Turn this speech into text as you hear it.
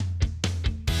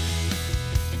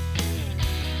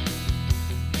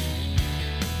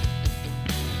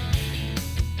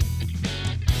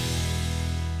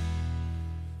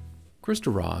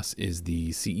Krista Ross is the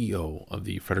CEO of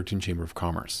the Fredericton Chamber of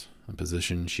Commerce, a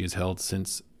position she has held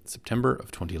since September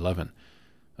of 2011.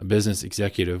 A business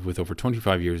executive with over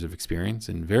 25 years of experience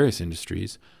in various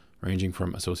industries, ranging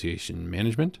from association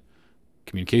management,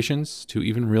 communications, to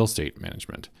even real estate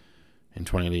management. In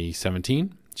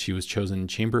 2017, she was chosen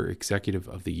Chamber Executive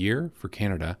of the Year for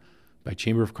Canada by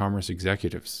Chamber of Commerce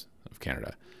Executives of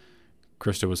Canada.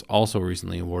 Krista was also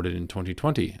recently awarded in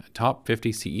 2020 a Top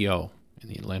 50 CEO in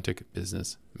the Atlantic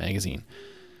Business Magazine.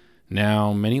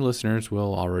 Now, many listeners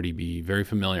will already be very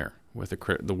familiar with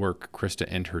the work Krista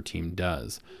and her team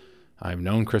does. I've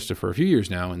known Krista for a few years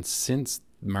now, and since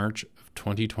March of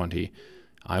 2020,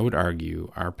 I would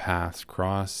argue our paths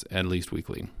cross at least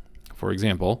weekly. For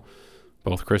example,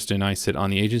 both Krista and I sit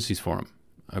on the Agencies Forum,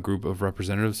 a group of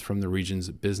representatives from the region's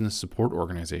business support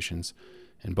organizations,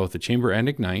 and both the Chamber and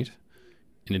Ignite,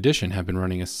 in addition, have been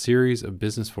running a series of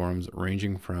business forums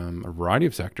ranging from a variety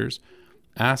of sectors,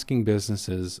 asking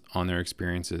businesses on their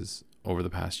experiences over the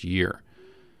past year.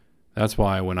 That's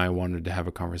why when I wanted to have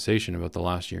a conversation about the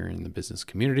last year in the business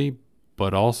community,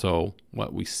 but also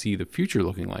what we see the future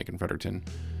looking like in Fredericton,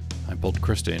 I pulled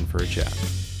Krista in for a chat.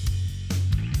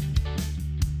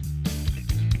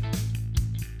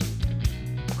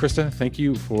 Krista, thank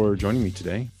you for joining me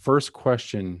today. First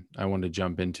question I wanted to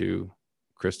jump into,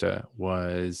 Krista,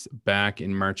 was back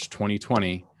in March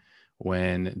 2020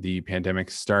 when the pandemic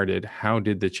started. How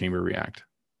did the Chamber react?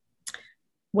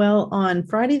 Well, on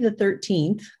Friday the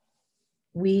 13th,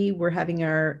 we were having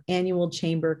our annual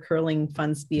Chamber Curling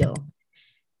Fun Spiel.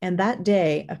 And that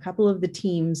day, a couple of the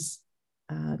teams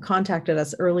contacted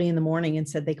us early in the morning and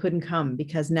said they couldn't come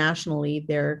because nationally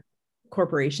their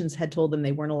corporations had told them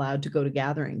they weren't allowed to go to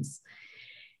gatherings.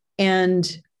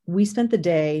 And we spent the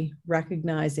day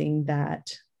recognizing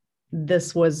that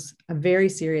this was a very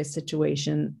serious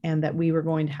situation and that we were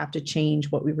going to have to change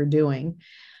what we were doing.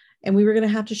 And we were going to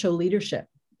have to show leadership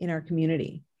in our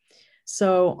community.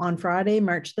 So on Friday,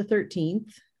 March the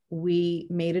 13th, we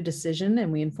made a decision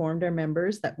and we informed our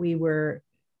members that we were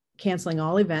canceling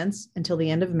all events until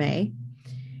the end of May,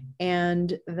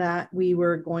 and that we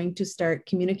were going to start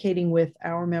communicating with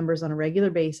our members on a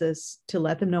regular basis to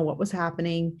let them know what was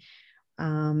happening,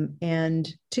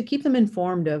 and to keep them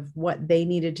informed of what they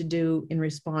needed to do in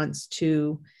response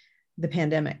to the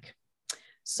pandemic.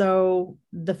 So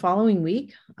the following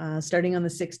week, starting on the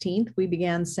 16th, we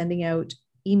began sending out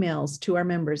emails to our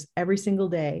members every single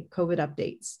day, COVID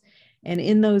updates. And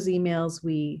in those emails,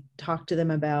 we talked to them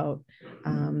about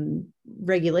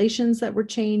regulations that were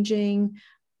changing,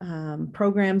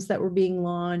 programs that were being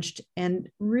launched, and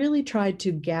really tried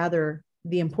to gather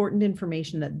the important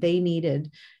information that they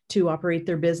needed to operate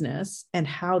their business and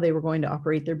how they were going to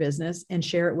operate their business and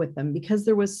share it with them, because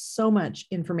there was so much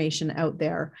information out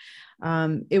there.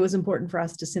 It was important for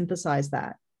us to synthesize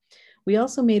that. We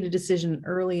also made a decision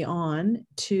early on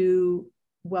to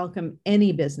welcome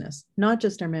any business, not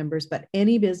just our members, but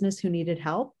any business who needed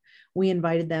help. We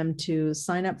invited them to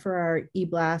sign up for our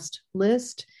eBlast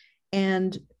list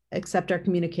and accept our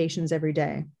communications every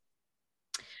day.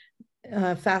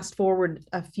 Fast forward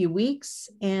a few weeks,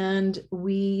 and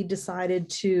we decided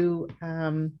to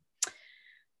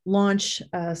launch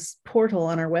a portal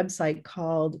on our website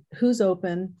called Who's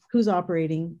Open, Who's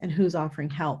Operating, and Who's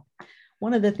Offering Help.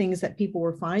 One of the things that people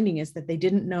were finding is that they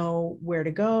didn't know where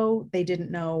to go. They didn't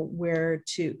know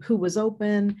who was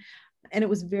open. And it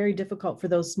was very difficult for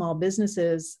those small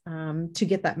businesses to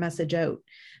get that message out.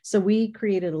 So we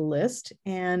created a list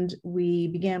and we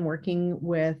began working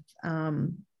with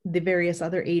the various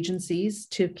other agencies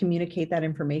to communicate that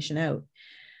information out.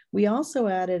 We also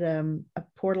added a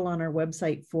portal on our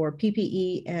website for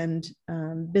PPE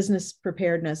and business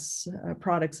preparedness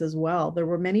products as well. There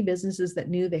were many businesses that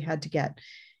knew they had to get,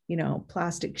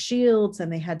 plastic shields,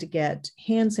 and they had to get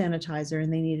hand sanitizer,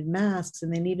 and they needed masks,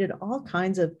 and they needed all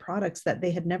kinds of products that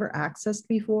they had never accessed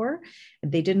before, and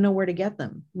they didn't know where to get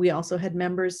them. We also had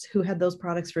members who had those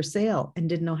products for sale and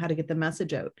didn't know how to get the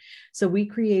message out. So we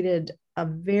created a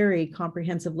very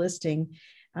comprehensive listing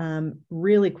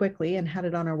really quickly and had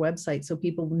it on our website so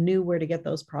people knew where to get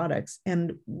those products.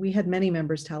 And we had many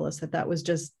members tell us that was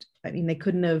just, they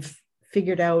couldn't have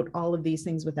figured out all of these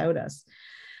things without us.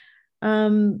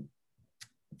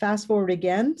 Fast forward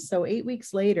again. So 8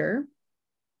 weeks later,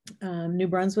 New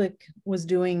Brunswick was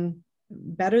doing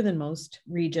better than most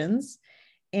regions.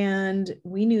 And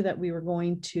we knew that we were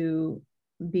going to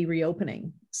be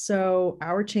reopening. So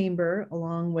our chamber,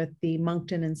 along with the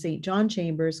Moncton and St. John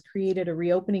chambers, created a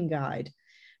reopening guide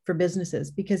for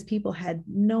businesses because people had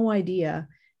no idea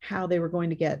how they were going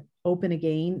to get open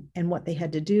again and what they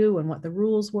had to do and what the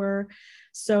rules were.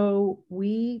 So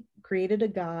we created a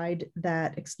guide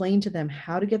that explained to them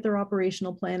how to get their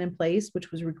operational plan in place,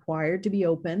 which was required to be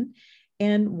open,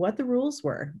 and what the rules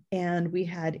were. And we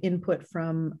had input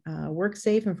from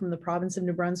WorkSafe and from the province of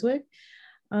New Brunswick.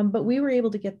 But we were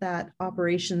able to get that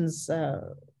operations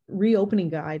reopening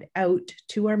guide out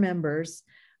to our members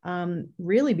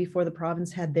really before the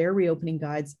province had their reopening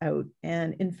guides out.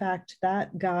 And in fact,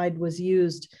 that guide was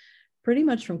used pretty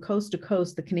much from coast to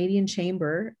coast. The Canadian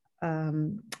Chamber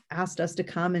asked us to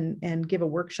come and give a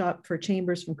workshop for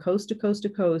chambers from coast to coast to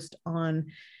coast on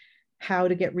how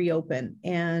to get reopened.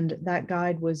 And that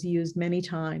guide was used many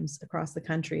times across the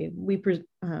country. We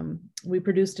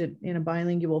produced it in a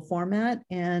bilingual format,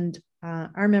 and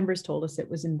our members told us it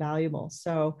was invaluable.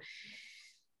 So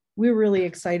we were really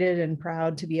excited and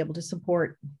proud to be able to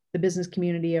support the business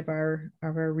community of our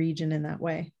region in that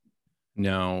way.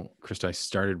 Now, Krista, I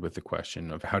started with the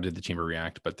question of how did the chamber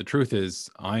react, but the truth is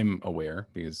I'm aware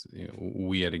because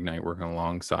we at Ignite working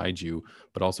alongside you,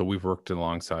 but also we've worked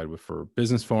alongside for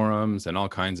business forums and all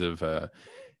kinds of the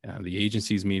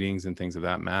agencies meetings and things of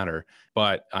that matter.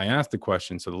 But I asked the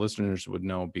question so the listeners would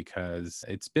know because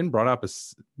it's been brought up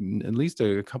at least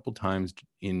a couple times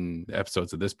in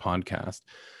episodes of this podcast,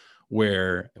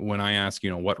 where when I ask,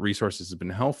 what resources have been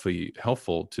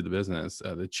helpful to the business,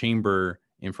 the chamber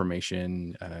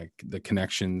information, the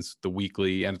connections, the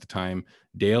weekly, and at the time,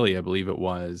 daily, I believe it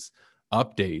was,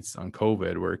 updates on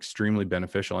COVID were extremely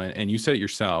beneficial. And you said it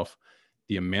yourself,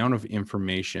 the amount of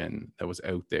information that was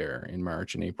out there in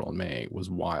March and April and May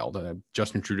was wild.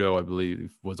 Justin Trudeau, I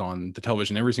believe, was on the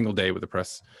television every single day with a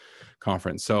press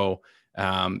conference. So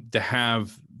to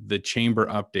have the chamber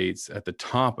updates at the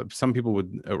top, some people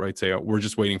would outright say, we're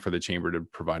just waiting for the chamber to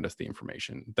provide us the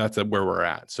information. That's where we're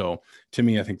at. So to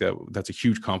me, I think that's a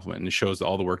huge compliment, and it shows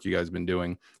all the work you guys have been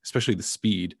doing, especially the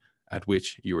speed at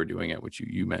which you were doing it, which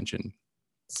you mentioned.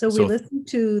 So we listened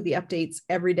to the updates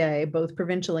every day, both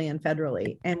provincially and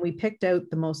federally, and we picked out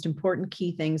the most important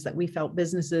key things that we felt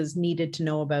businesses needed to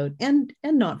know about, and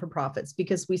not-for-profits,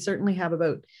 because we certainly have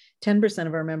about 10%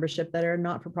 of our membership that are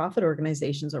not-for-profit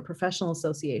organizations or professional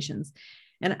associations.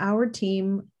 And our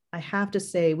team, I have to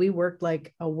say, we worked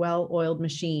like a well-oiled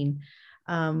machine.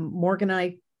 Morgan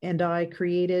and I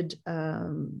created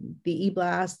the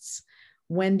e-blasts.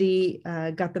 Wendy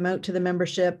got them out to the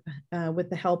membership with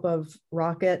the help of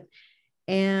Rocket,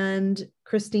 and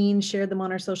Christine shared them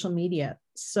on our social media.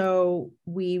 So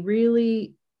we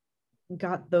really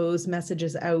got those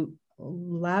messages out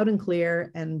loud and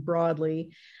clear and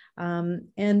broadly.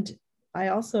 And I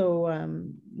also,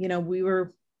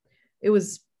 it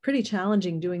was pretty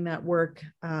challenging doing that work,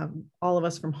 all of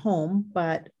us from home,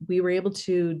 but we were able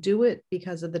to do it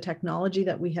because of the technology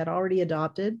that we had already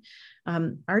adopted.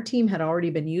 Our team had already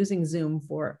been using Zoom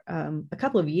for a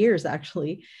couple of years,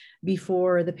 actually,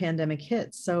 before the pandemic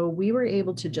hit. So we were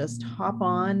able to just hop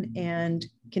on and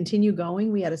continue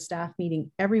going. We had a staff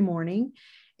meeting every morning,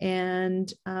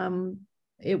 and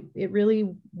it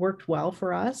really worked well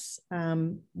for us.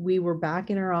 We were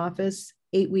back in our office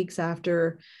 8 weeks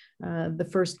after the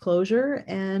first closure,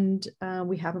 and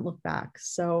we haven't looked back.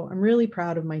 So I'm really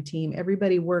proud of my team.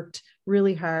 Everybody worked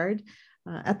really hard.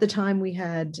 At the time, we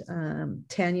had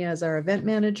Tanya as our event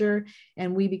manager,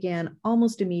 and we began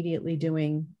almost immediately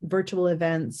doing virtual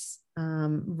events,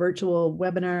 virtual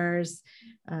webinars,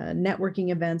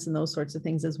 networking events, and those sorts of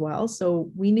things as well.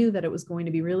 So we knew that it was going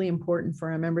to be really important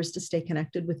for our members to stay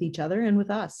connected with each other and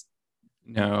with us.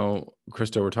 Now,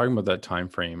 Krista, we're talking about that time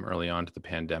frame early on to the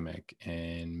pandemic,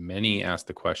 and many ask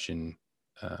the question,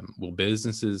 will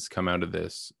businesses come out of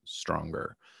this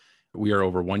stronger? We are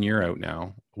over 1 year out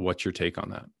now. What's your take on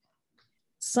that?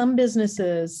 Some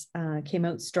businesses came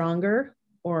out stronger,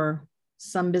 or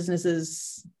some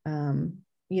businesses,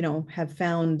 have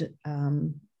found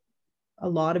a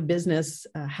lot of business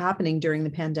happening during the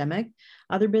pandemic.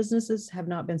 Other businesses have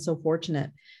not been so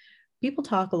fortunate. People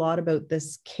talk a lot about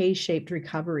this K-shaped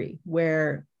recovery,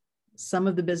 where some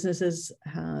of the businesses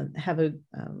have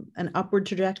an upward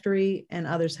trajectory and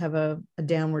others have a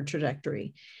downward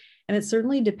trajectory. And it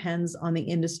certainly depends on the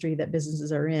industry that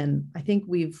businesses are in. I think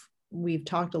we've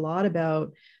talked a lot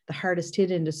about the hardest hit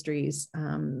industries,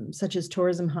 such as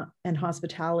tourism and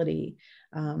hospitality,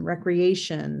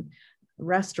 recreation,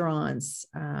 restaurants,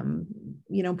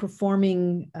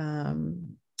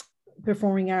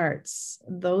 performing arts,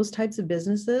 those types of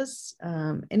businesses,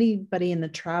 anybody in the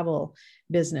travel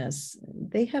business,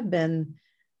 they have been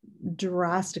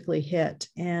drastically hit.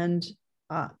 And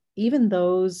even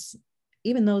those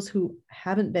who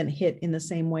haven't been hit in the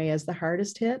same way as the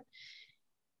hardest hit,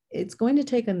 it's going to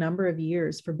take a number of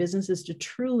years for businesses to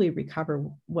truly recover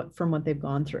from what they've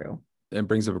gone through. It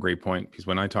brings up a great point, because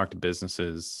when I talk to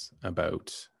businesses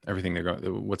about everything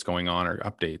what's going on or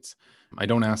updates, I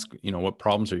don't ask, what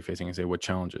problems are you facing? I say, what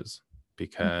challenges?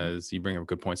 Because you bring up a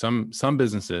good point. Some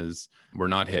businesses were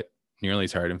not hit nearly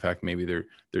as hard. In fact, maybe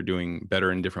they're doing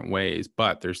better in different ways,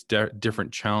 but there's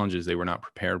different challenges they were not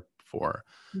prepared for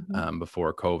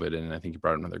before COVID. And I think you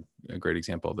brought a great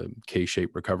example, the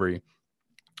K-shaped recovery,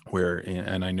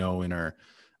 and I know in our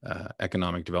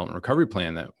economic development recovery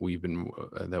plan that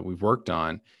we've worked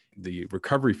on, the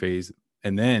recovery phase,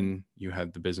 and then you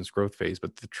had the business growth phase.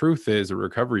 But the truth is, the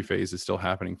recovery phase is still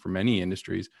happening for many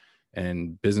industries,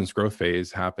 and business growth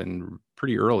phase happened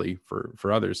pretty early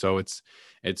for others. So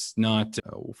it's not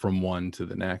from one to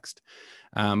the next.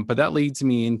 But that leads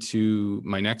me into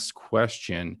my next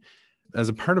question. As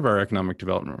a part of our economic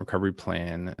development recovery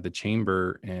plan, the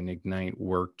Chamber and Ignite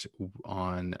worked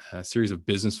on a series of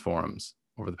business forums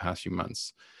over the past few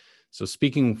months. So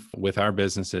speaking with our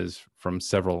businesses from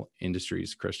several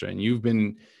industries, Krista, and you've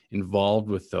been involved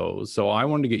with those. So I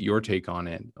wanted to get your take on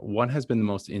it. What has been the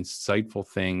most insightful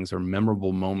things or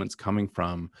memorable moments coming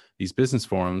from these business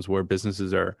forums where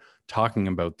businesses are talking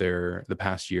about the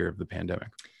past year of the pandemic?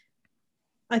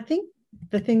 I think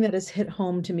the thing that has hit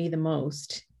home to me the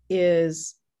most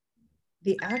is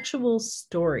the actual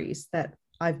stories that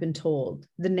I've been told,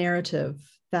 the narrative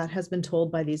that has been told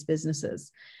by these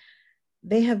businesses.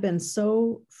 They have been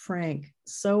so frank,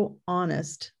 so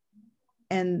honest,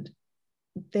 and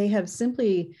they have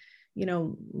simply,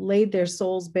 laid their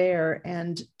souls bare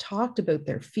and talked about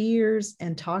their fears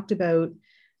and talked about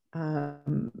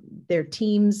their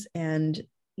teams. And,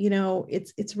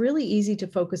 it's really easy to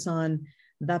focus on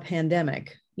the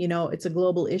pandemic. It's a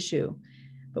global issue.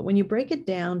 But when you break it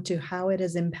down to how it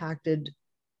has impacted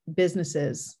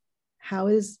businesses, how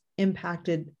it has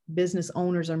impacted business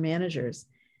owners or managers,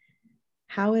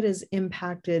 how it has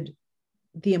impacted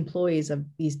the employees of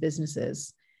these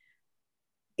businesses,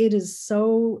 it is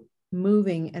so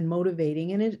moving and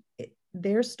motivating. And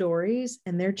their stories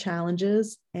and their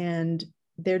challenges and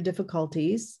their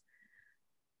difficulties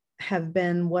have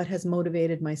been what has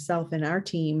motivated myself and our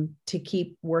team to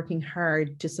keep working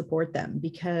hard to support them,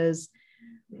 because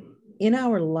in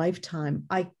our lifetime,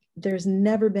 there's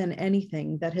never been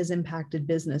anything that has impacted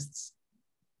business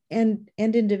and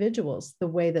individuals the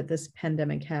way that this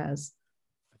pandemic has.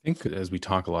 I think as we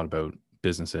talk a lot about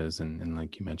businesses and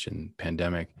like you mentioned,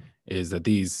 pandemic, is that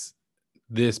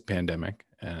this pandemic,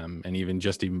 and even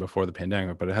before the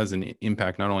pandemic, but it has an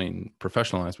impact not only in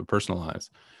professional lives, but personal lives.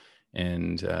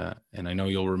 And I know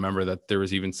you'll remember that there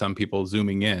was even some people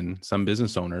Zooming in, some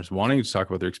business owners wanting to talk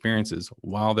about their experiences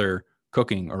while they're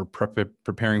cooking or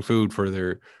preparing food for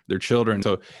their children.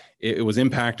 So it was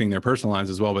impacting their personal lives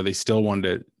as well, but they still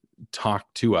wanted to talk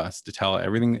to us to tell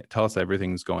us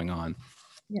everything's going on.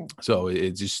 Yeah. So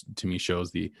it just, to me,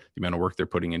 shows the amount of work they're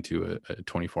putting into a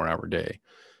 24-hour day.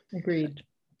 Agreed.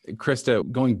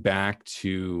 Krista, going back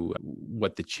to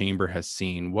what the Chamber has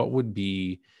seen, what would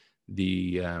be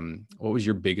what was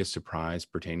your biggest surprise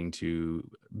pertaining to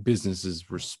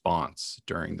businesses' response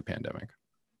during the pandemic?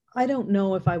 I don't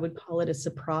know if I would call it a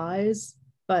surprise,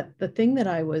 but the thing that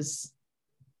I was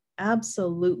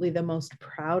absolutely the most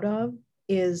proud of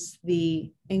is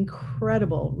the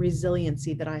incredible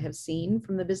resiliency that I have seen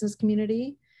from the business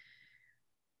community.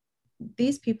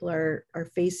 These people are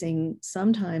facing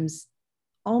sometimes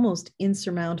almost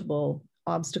insurmountable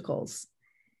obstacles,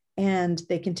 and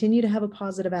they continue to have a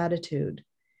positive attitude.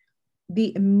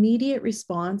 The immediate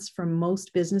response from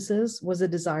most businesses was a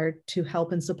desire to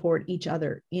help and support each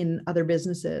other in other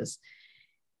businesses.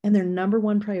 And their number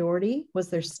one priority was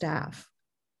their staff.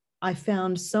 I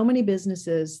found so many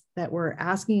businesses that were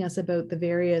asking us about the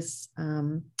various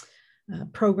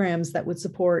programs that would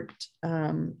support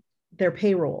their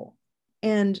payroll.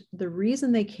 And the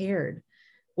reason they cared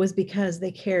was because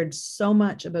they cared so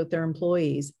much about their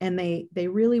employees, and they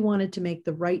really wanted to make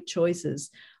the right choices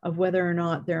of whether or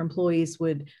not their employees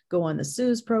would go on the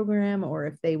CEWS program, or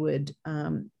if they would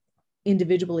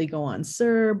individually go on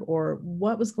CERB, or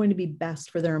what was going to be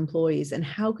best for their employees and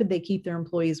how could they keep their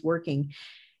employees working.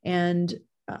 And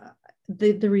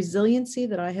the resiliency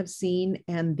that I have seen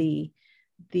and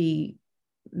the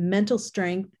mental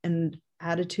strength and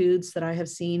attitudes that I have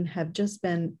seen have just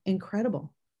been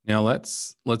incredible. Now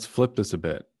let's flip this a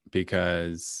bit,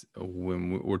 because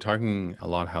when we're talking a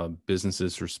lot how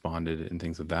businesses responded and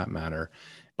things of that matter,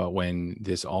 but when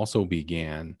this also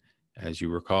began, as you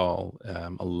recall,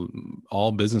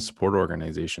 all business support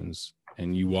organizations,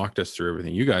 and you walked us through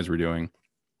everything you guys were doing,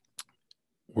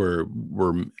 were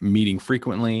meeting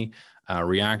frequently.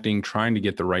 reacting, trying to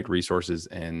get the right resources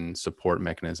and support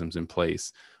mechanisms in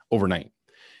place overnight.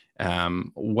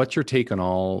 What's your take on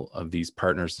all of these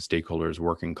partners and stakeholders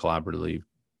working collaboratively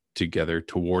together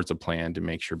towards a plan to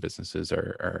make sure businesses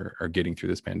are getting through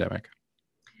this pandemic?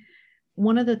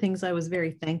 One of the things I was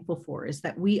very thankful for is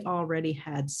that we already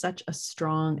had such a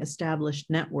strong established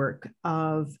network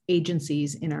of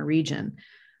agencies in our region.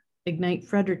 Ignite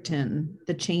Fredericton,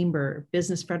 the Chamber,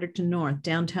 Business Fredericton North,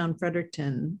 Downtown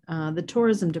Fredericton, the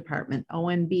Tourism Department,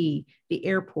 ONB, the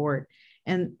airport,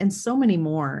 and so many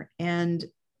more. And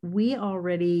we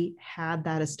already had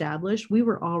that established. We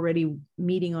were already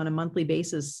meeting on a monthly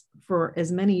basis for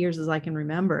as many years as I can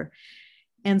remember.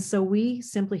 And so we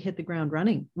simply hit the ground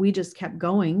running. We just kept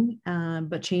going,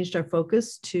 but changed our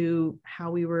focus to how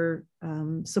we were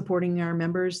supporting our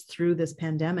members through this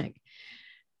pandemic.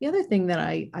 The other thing that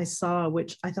I saw,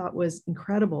 which I thought was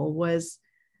incredible, was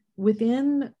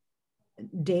within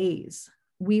days,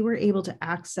 we were able to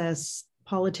access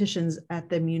politicians at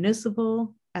the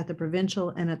municipal, at the provincial,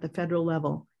 and at the federal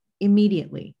level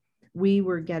immediately. We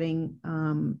were getting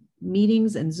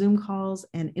meetings and Zoom calls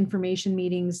and information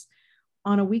meetings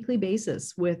on a weekly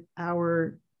basis with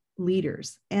our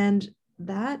leaders. And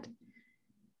that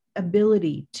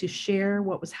ability to share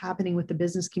what was happening with the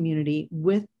business community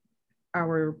with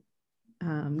our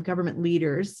government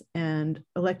leaders and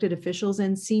elected officials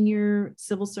and senior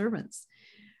civil servants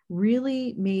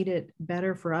really made it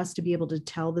better for us to be able to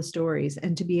tell the stories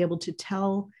and to be able to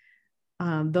tell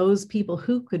those people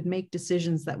who could make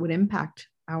decisions that would impact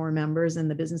our members and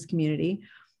the business community,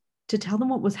 to tell them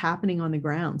what was happening on the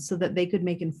ground so that they could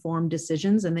make informed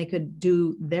decisions and they could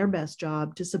do their best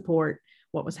job to support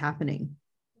what was happening.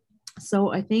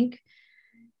 So I think,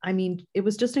 it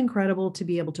was just incredible to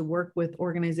be able to work with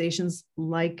organizations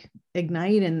like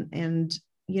Ignite and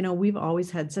we've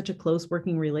always had such a close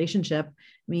working relationship.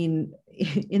 In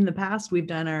the past, we've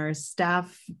done our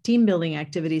staff team building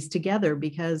activities together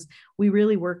because we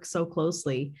really work so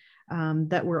closely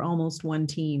that we're almost one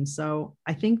team. So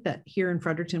I think that here in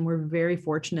Fredericton, we're very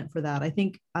fortunate for that. I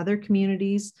think other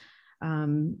communities,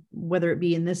 whether it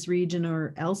be in this region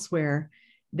or elsewhere,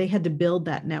 they had to build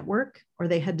that network or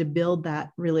they had to build that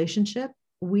relationship.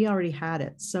 We already had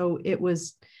it. So it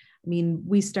was,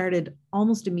 we started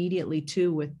almost immediately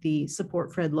too with the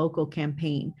Support Fred Local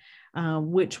campaign,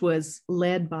 which was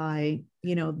led by,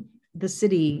 the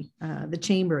city, the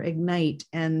Chamber, Ignite,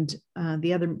 and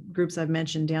the other groups I've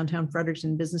mentioned, Downtown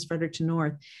Fredericton, Business Fredericton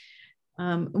North.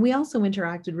 We also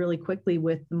interacted really quickly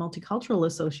with the Multicultural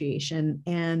Association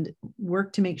and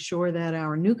worked to make sure that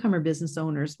our newcomer business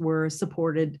owners were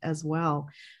supported as well.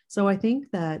 So I think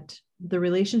that the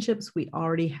relationships we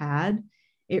already had,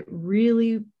 it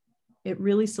really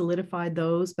solidified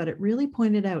those, but it really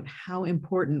pointed out how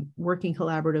important working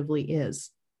collaboratively is.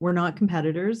 We're not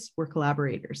competitors, we're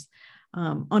collaborators.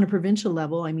 On a provincial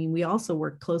level, we also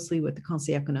work closely with the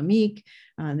Conseil économique,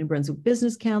 New Brunswick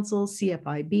Business Council,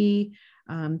 CFIB,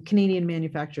 Canadian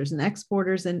Manufacturers and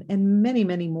Exporters, and many,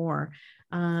 many more,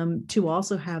 to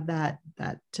also have that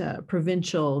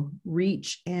provincial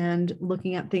reach and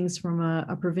looking at things from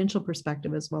a provincial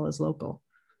perspective as well as local.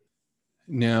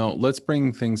 Now, let's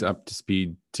bring things up to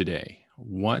speed today.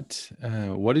 What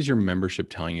is your membership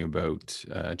telling you about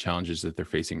challenges that they're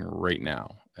facing right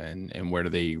now, and where do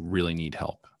they really need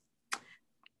help?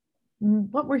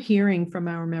 What we're hearing from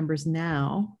our members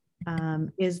now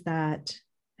is that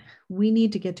we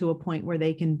need to get to a point where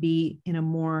they can be in a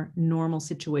more normal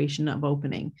situation of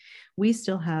opening. We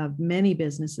still have many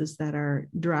businesses that are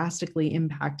drastically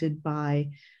impacted by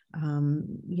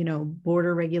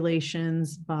border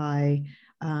regulations, by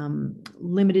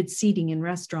limited seating in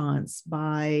restaurants,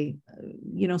 by,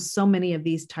 so many of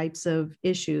these types of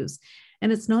issues.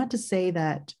 And it's not to say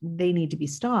that they need to be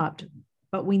stopped,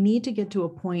 but we need to get to a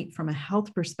point from a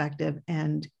health perspective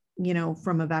and,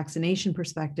 from a vaccination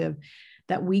perspective,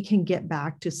 that we can get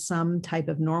back to some type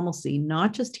of normalcy,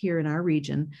 not just here in our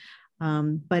region,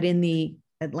 but in the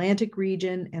Atlantic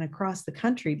region and across the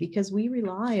country, because we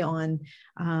rely on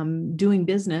doing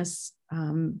business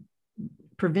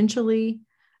provincially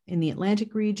in the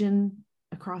Atlantic region,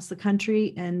 across the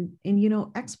country, and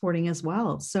exporting as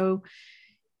well. So,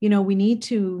 we need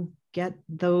to get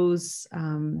those,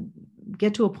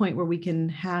 get to a point where we can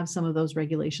have some of those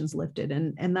regulations lifted.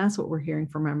 And that's what we're hearing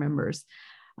from our members.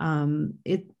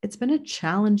 It's been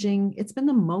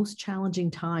the most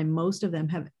challenging time most of them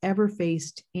have ever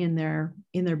faced in their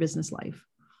business life.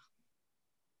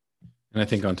 And I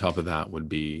think on top of that would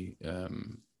be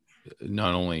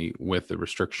not only with the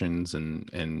restrictions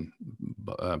and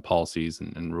policies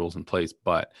and rules in place,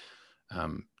 but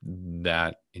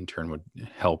that in turn would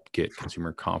help get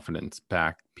consumer confidence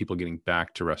back, people getting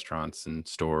back to restaurants and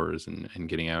stores and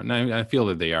getting out. And I feel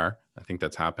that they are. I think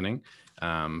that's happening.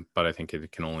 But I think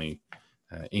it can only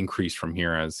increase from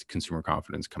here as consumer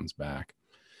confidence comes back.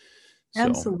 So.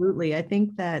 Absolutely. I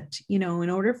think that, in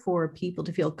order for people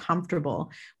to feel comfortable,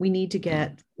 we need to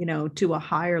get, to a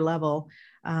higher level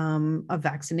of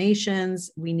vaccinations.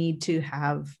 We need to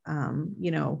have,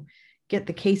 get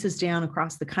the cases down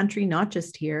across the country, not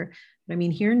just here. But I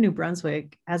mean, here in New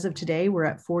Brunswick, as of today, we're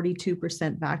at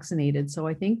 42% vaccinated. So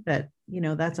I think that,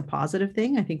 that's a positive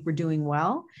thing. I think we're doing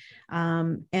well.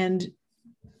 And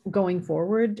going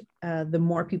forward, the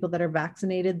more people that are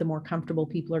vaccinated, the more comfortable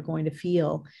people are going to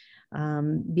feel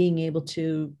being able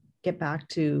to get back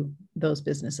to those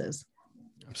businesses.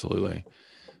 Absolutely.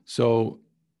 So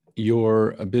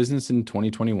you're a business in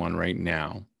 2021 right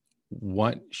now.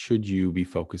 What should you be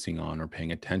focusing on or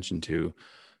paying attention to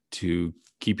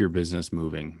keep your business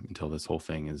moving until this whole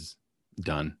thing is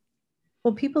done?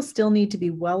 Well, people still need to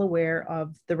be well aware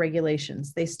of the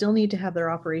regulations. They still need to have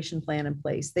their operation plan in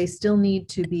place. They still need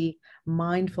to be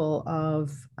mindful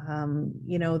of,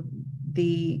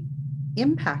 the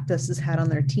impact this has had on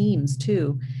their teams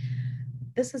too.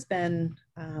 This has been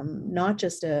not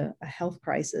just a health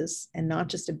crisis and not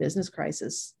just a business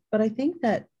crisis, but I think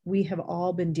that we have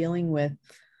all been dealing with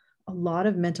a lot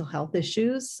of mental health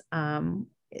issues.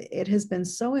 It has been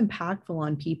so impactful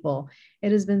on people.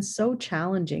 It has been so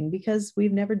challenging because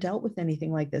we've never dealt with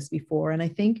anything like this before. And I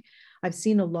think I've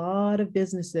seen a lot of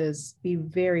businesses be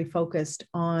very focused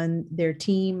on their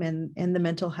team and the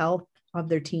mental health of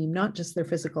their team, not just their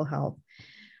physical health.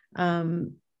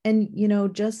 And,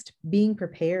 just being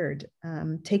prepared,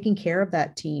 taking care of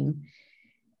that team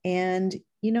and,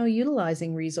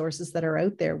 utilizing resources that are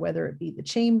out there, whether it be the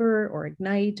Chamber or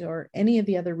Ignite or any of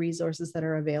the other resources that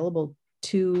are available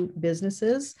to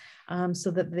businesses, so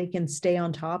that they can stay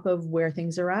on top of where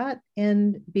things are at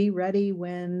and be ready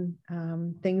when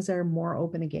things are more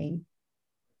open again.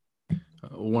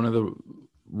 One of the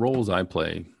roles I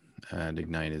play at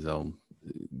Ignite is I'll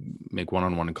make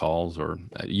one-on-one calls or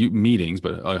meetings,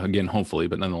 but again, hopefully,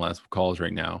 but nonetheless, calls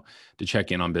right now to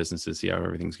check in on businesses, see how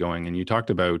everything's going. And you talked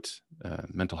about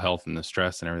mental health and the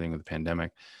stress and everything with the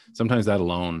pandemic. Sometimes that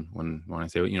alone, when I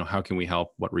say, how can we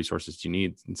help? What resources do you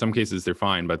need? In some cases, they're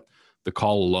fine, but the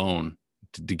call alone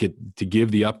to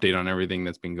give the update on everything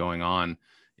that's been going on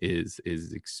is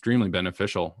extremely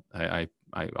beneficial. I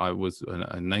was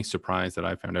a nice surprise that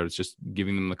I found out. It's just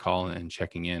giving them the call and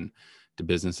checking in to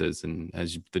businesses. And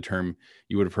as the term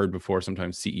you would have heard before,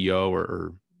 sometimes CEO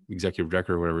or executive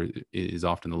director or whatever is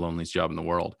often the loneliest job in the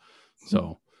world.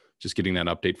 So just getting that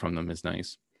update from them is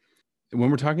nice. When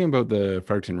we're talking about the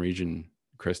Fredericton region,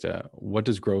 Krista, what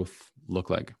does growth look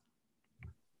like?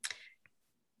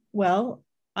 Well,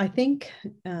 I think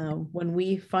when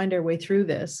we find our way through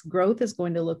this, growth is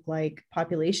going to look like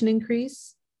population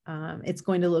increase. It's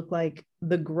going to look like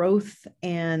the growth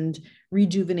and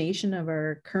rejuvenation of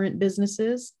our current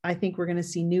businesses. I think we're going to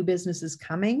see new businesses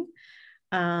coming.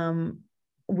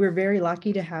 We're very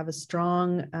lucky to have a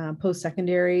strong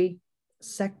post-secondary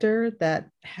sector that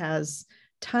has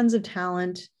tons of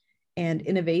talent and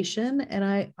innovation. And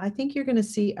I think you're going to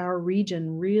see our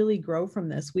region really grow from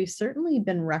this. We've certainly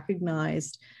been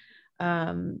recognized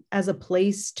as a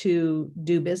place to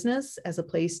do business, as a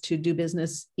place to do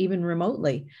business even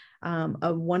remotely,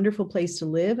 a wonderful place to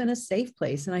live and a safe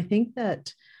place. And I think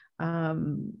that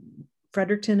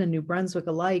Fredericton and New Brunswick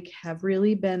alike have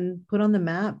really been put on the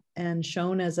map and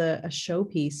shown as a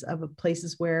showpiece of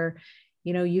places where,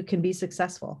 you can be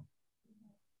successful.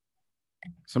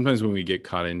 Sometimes when we get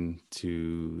caught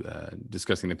into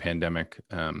discussing the pandemic,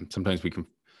 sometimes we can,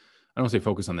 I don't say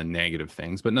focus on the negative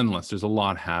things, but nonetheless, there's a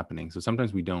lot happening. So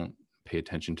sometimes we don't pay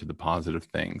attention to the positive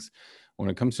things. When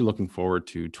it comes to looking forward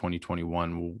to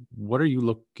 2021, what are you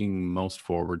looking most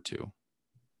forward to?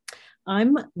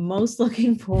 I'm most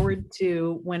looking forward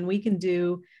to when we can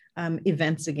do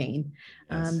events again.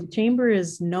 Yes. The Chamber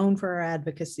is known for our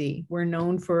advocacy. We're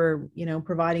known for,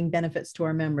 providing benefits to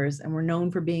our members, and we're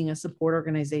known for being a support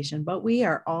organization, but we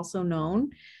are also known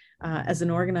as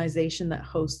an organization that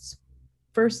hosts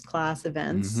first-class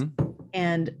events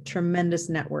and tremendous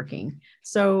networking.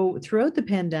 So throughout the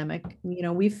pandemic,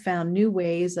 we've found new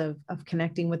ways of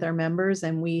connecting with our members,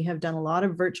 and we have done a lot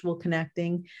of virtual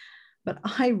connecting, but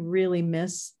I really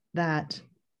miss that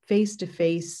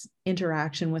face-to-face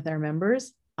interaction with our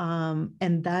members.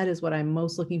 And that is what I'm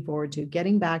most looking forward to,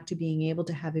 getting back to being able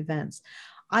to have events.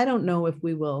 I don't know if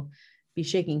we will be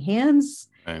shaking hands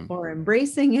or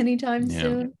embracing anytime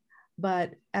soon,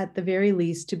 but at the very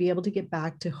least, to be able to get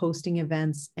back to hosting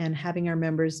events and having our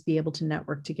members be able to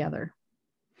network together.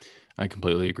 I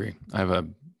completely agree. I have a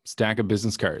stack of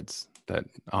business cards that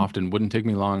often wouldn't take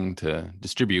me long to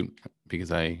distribute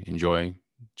because I enjoy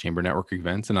chamber networking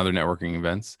events and other networking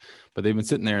events, but they've been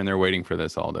sitting there and they're waiting for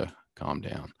this all to calm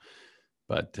down.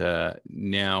 But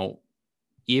now,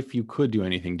 if you could do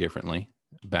anything differently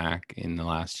back in the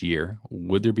last year,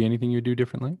 would there be anything you'd do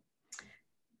differently?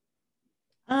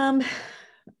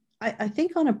 I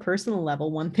think on a personal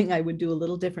level, one thing I would do a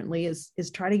little differently is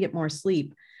try to get more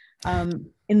sleep.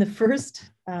 In the first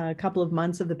couple of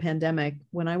months of the pandemic,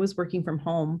 when I was working from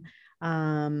home,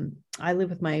 I live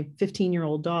with my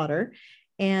 15-year-old daughter,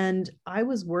 and I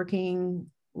was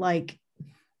working like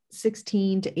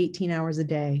 16 to 18 hours a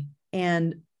day.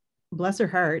 And bless her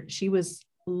heart, she was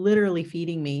literally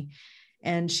feeding me.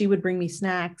 And she would bring me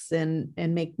snacks and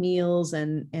make meals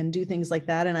and do things like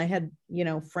that. And I had,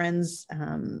 friends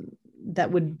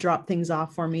that would drop things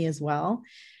off for me as well.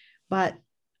 But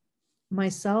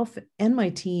myself and my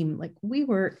team, like, we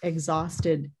were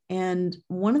exhausted. And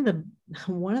one of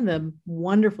the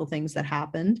wonderful things that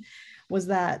happened was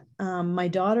that my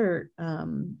daughter,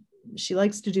 she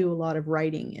likes to do a lot of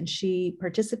writing, and she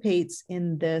participates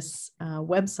in this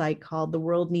website called The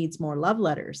World Needs More Love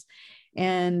Letters.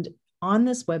 And on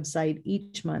this website,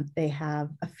 each month they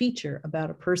have a feature about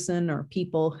a person or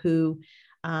people who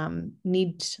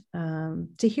need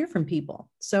to hear from people.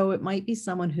 So it might be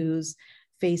someone who's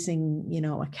facing,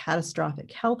 a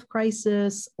catastrophic health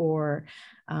crisis or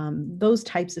those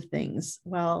types of things.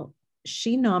 Well,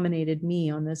 she nominated me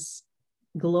on this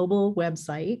global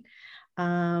website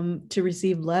to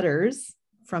receive letters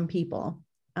from people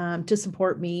to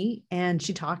support me. And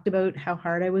she talked about how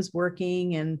hard I was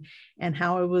working and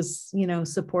how I was,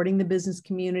 supporting the business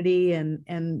community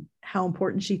and how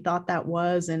important she thought that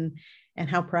was and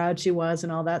how proud she was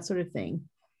and all that sort of thing.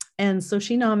 And so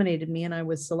she nominated me and I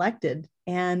was selected,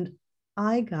 and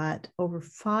I got over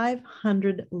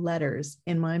 500 letters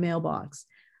in my mailbox,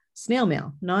 snail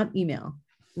mail, not email,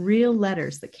 real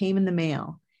letters that came in the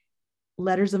mail,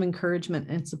 letters of encouragement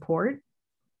and support.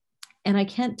 And I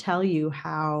can't tell you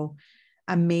how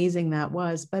amazing that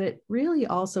was, but it really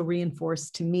also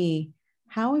reinforced to me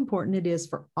how important it is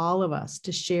for all of us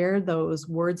to share those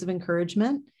words of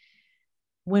encouragement.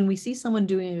 When we see someone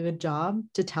doing a good job,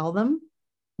 to tell them.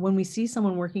 When we see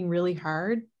someone working really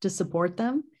hard, to support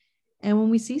them. And when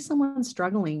we see someone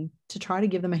struggling, to try to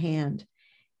give them a hand.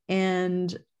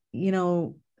 And,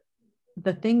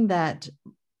 the thing that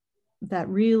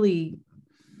really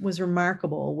was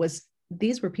remarkable was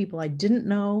these were people I didn't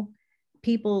know,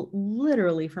 people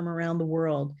literally from around the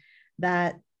world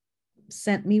that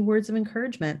sent me words of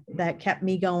encouragement that kept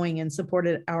me going and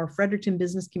supported our Fredericton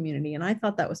business community. And I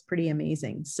thought that was pretty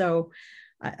amazing. So,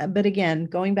 but again,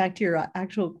 going back to your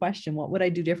actual question, what would I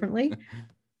do differently?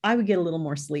 I would get a little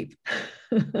more sleep.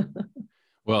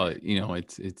 Well,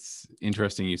 it's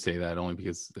interesting you say that, only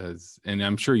because and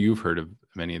I'm sure you've heard of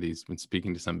many of these when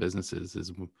speaking to some businesses,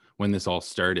 is when this all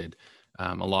started,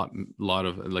 a lot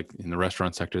of, like, in the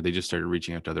restaurant sector, they just started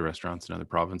reaching out to other restaurants in other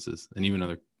provinces and even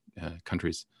other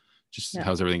countries. Just,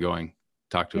 how's everything going?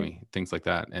 Talk to me, things like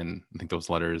that. And I think those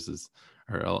letters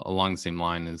are along the same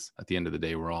line as, at the end of the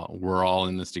day, we're all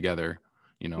in this together,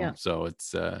 So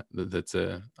it's that's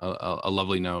a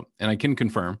lovely note. And I can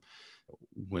confirm,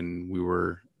 when we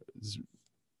were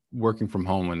working from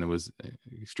home, when there was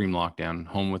extreme lockdown,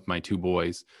 home with my two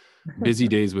boys, busy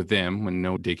days with them when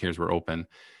no daycares were open,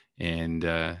 and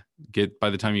by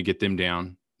the time you get them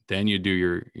down, then you do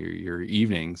your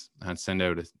evenings and send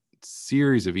out a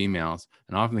series of emails.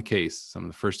 And often the case, some of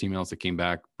the first emails that came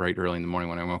back bright early in the morning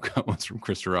when I woke up was from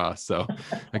Krista Ross. So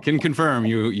I can confirm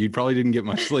you probably didn't get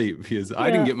much sleep, because I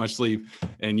didn't get much sleep,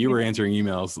 and you were answering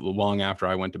emails long after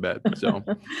I went to bed. So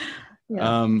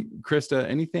Krista,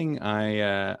 anything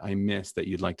I missed that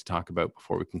you'd like to talk about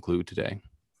before we conclude today?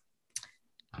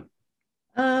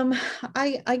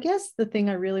 I guess the thing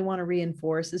I really want to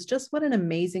reinforce is just what an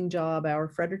amazing job our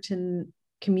Fredericton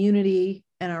community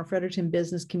and our Fredericton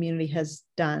business community has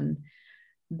done.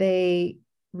 They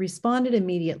responded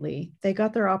immediately. They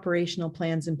got their operational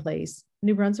plans in place.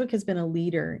 New Brunswick has been a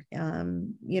leader,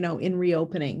 in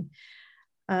reopening.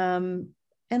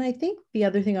 And I think the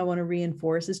other thing I want to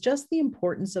reinforce is just the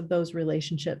importance of those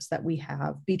relationships that we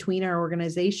have between our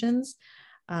organizations,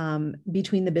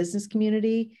 between the business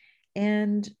community,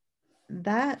 and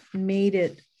that made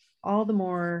it all the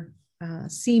more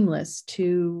seamless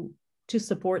to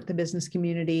support the business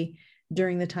community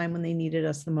during the time when they needed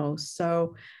us the most.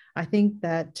 So I think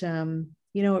that,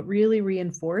 it really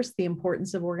reinforced the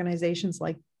importance of organizations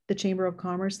like the Chamber of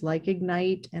Commerce, like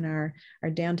Ignite and our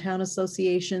downtown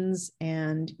associations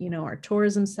and, our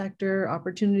tourism sector,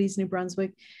 Opportunities New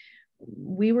Brunswick,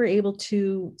 we were able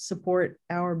to support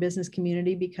our business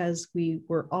community because we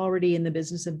were already in the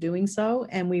business of doing so,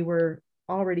 and we were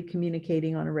already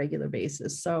communicating on a regular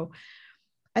basis. So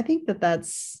I think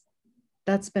that's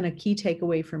been a key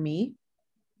takeaway for me.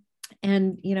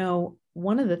 And,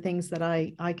 one of the things that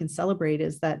I can celebrate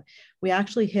is that we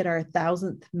actually hit our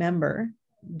 1,000th member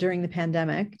during the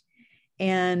pandemic.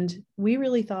 And we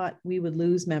really thought we would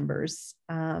lose members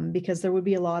because there would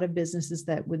be a lot of businesses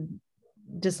that would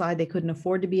decide they couldn't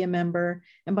afford to be a member.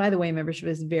 And by the way, membership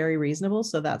is very reasonable.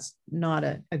 So that's not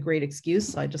a great excuse.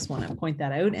 So I just want to point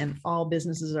that out, and all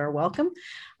businesses are welcome.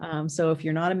 So if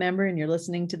you're not a member and you're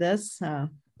listening to this,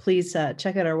 please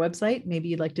check out our website. Maybe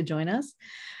you'd like to join us.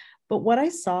 But what I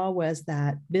saw was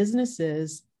that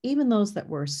businesses, even those that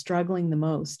were struggling the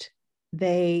most,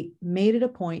 they made it a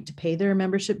point to pay their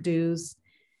membership dues.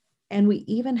 And we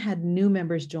even had new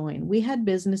members join. We had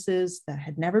businesses that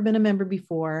had never been a member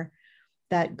before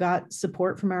that got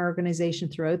support from our organization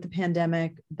throughout the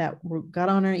pandemic, that got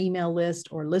on our email list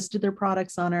or listed their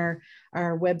products on our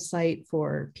website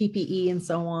for PPE and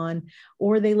so on,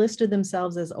 or they listed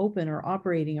themselves as open or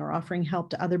operating or offering help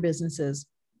to other businesses.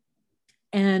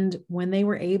 And when they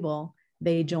were able,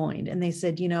 they joined, and they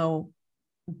said,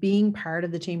 being part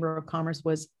of the Chamber of Commerce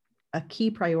was a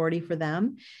key priority for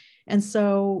them. And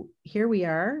so here we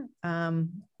are,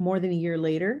 more than a year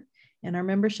later, and our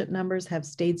membership numbers have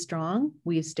stayed strong.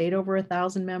 We've stayed over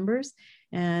 1,000 members.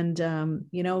 And,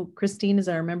 Christine is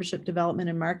our membership development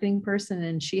and marketing person,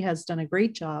 and she has done a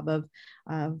great job of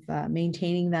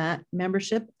maintaining that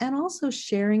membership and also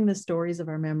sharing the stories of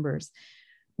our members.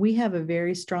 We have a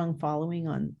very strong following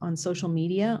on social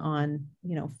media, on,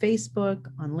 Facebook,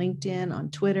 on LinkedIn, on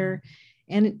Twitter,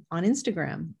 and on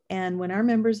Instagram. And when our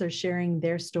members are sharing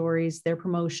their stories, their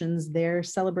promotions, their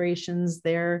celebrations,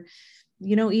 their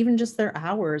even just their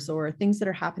hours or things that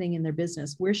are happening in their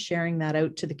business, we're sharing that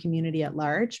out to the community at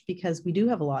large, because we do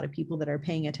have a lot of people that are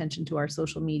paying attention to our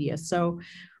social media. So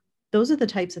those are the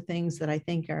types of things that I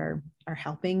think are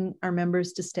helping our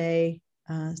members to stay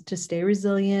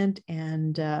resilient.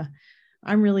 And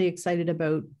I'm really excited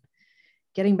about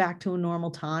getting back to a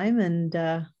normal time and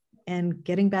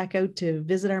getting back out to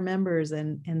visit our members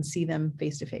and see them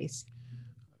face to face.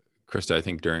 Krista, I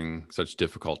think during such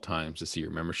difficult times to see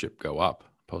your membership go up,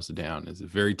 opposed to down, is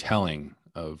very telling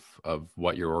of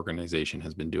what your organization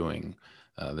has been doing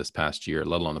this past year,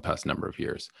 let alone the past number of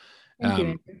years. Thank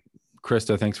you.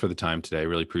 Krista, thanks for the time today. I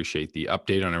really appreciate the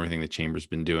update on everything the Chamber's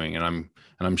been doing, and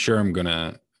I'm sure I'm going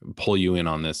to pull you in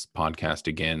on this podcast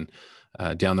again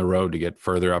down the road to get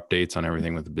further updates on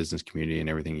everything with the business community and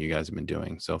everything you guys have been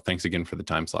doing. So thanks again for the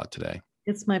time slot today.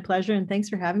 It's my pleasure, and thanks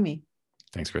for having me.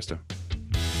 Thanks, Krista.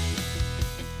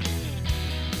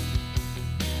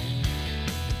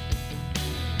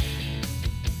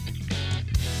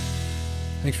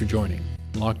 Thanks for joining.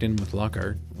 Locked In with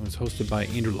Lockhart was hosted by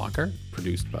Andrew Lockhart,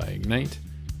 produced by Ignite,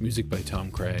 music by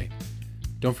Tom Cray.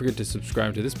 Don't forget to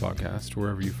subscribe to this podcast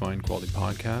wherever you find quality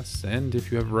podcasts, and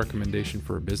if you have a recommendation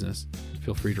for a business,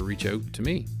 feel free to reach out to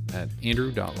me at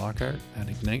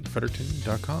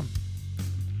andrew.lockhart@ignitefredericton.com.